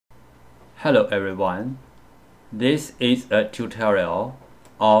Hello everyone, this is a tutorial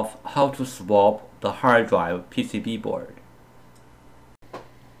of how to swap the hard drive PCB board.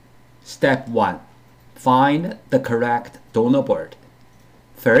 Step 1. Find the correct donor board.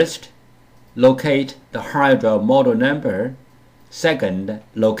 First, locate the hard drive model number. Second,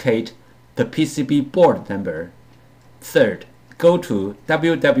 locate the PCB board number. Third, go to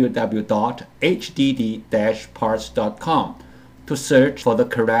www.hdd-parts.com to search for the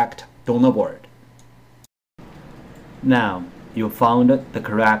correct donor board. Now you found the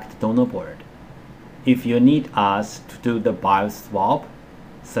correct donor board. If you need us to do the BIOS swap,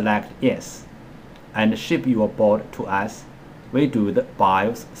 select yes and ship your board to us. We do the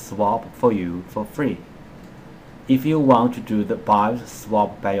BIOS swap for you for free. If you want to do the BIOS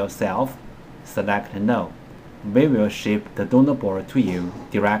swap by yourself, select no. We will ship the donor board to you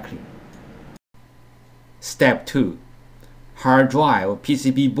directly. Step 2. Hard drive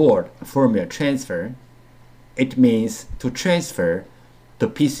PCB board firmware transfer. It means to transfer the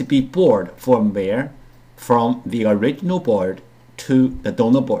PCB board firmware from the original board to the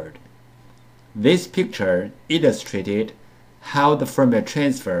donor board. This picture illustrated how the firmware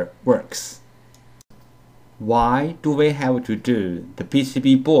transfer works. Why do we have to do the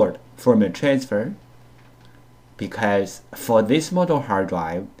PCB board firmware transfer? Because for this model hard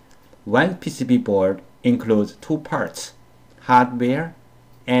drive, one PCB board includes two parts, hardware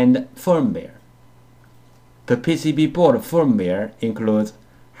and firmware. The PCB board firmware includes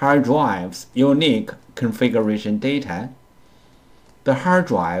hard drive's unique configuration data. The hard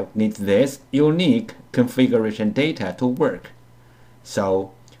drive needs this unique configuration data to work,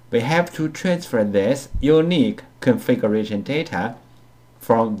 so we have to transfer this unique configuration data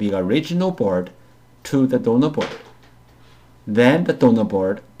from the original board to the donor board. Then the donor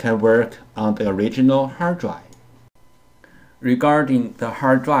board can work on the original hard drive. Regarding the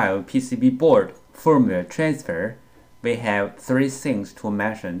hard drive PCB board firmware transfer, we have three things to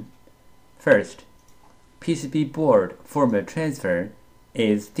mention. First, PCB board firmware transfer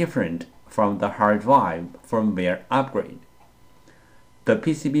is different from the hard drive firmware upgrade. The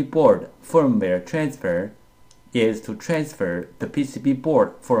PCB board firmware transfer is to transfer the PCB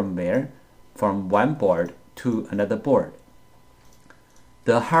board firmware from one board to another board.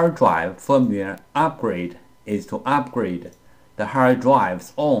 The hard drive firmware upgrade is to upgrade the hard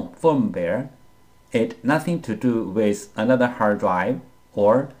drive's own firmware. It nothing to do with another hard drive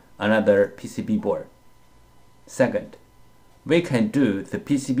or another PCB board. Second, we can do the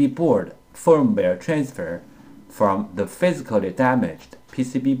PCB board firmware transfer from the physically damaged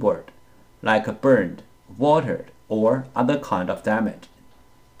PCB board, like burned, watered, or other kind of damage.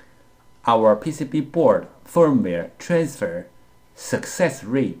 Our PCB board firmware transfer success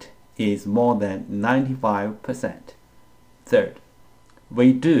rate is more than 95%. Third,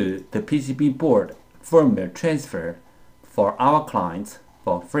 we do the PCB board firmware transfer for our clients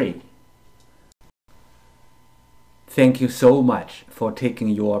for free. Thank you so much for taking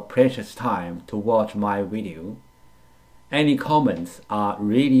your precious time to watch my video. Any comments are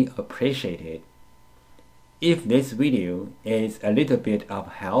really appreciated. If this video is a little bit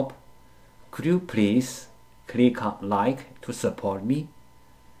of help, could you please click on like to support me?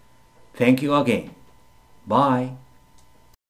 Thank you again. Bye.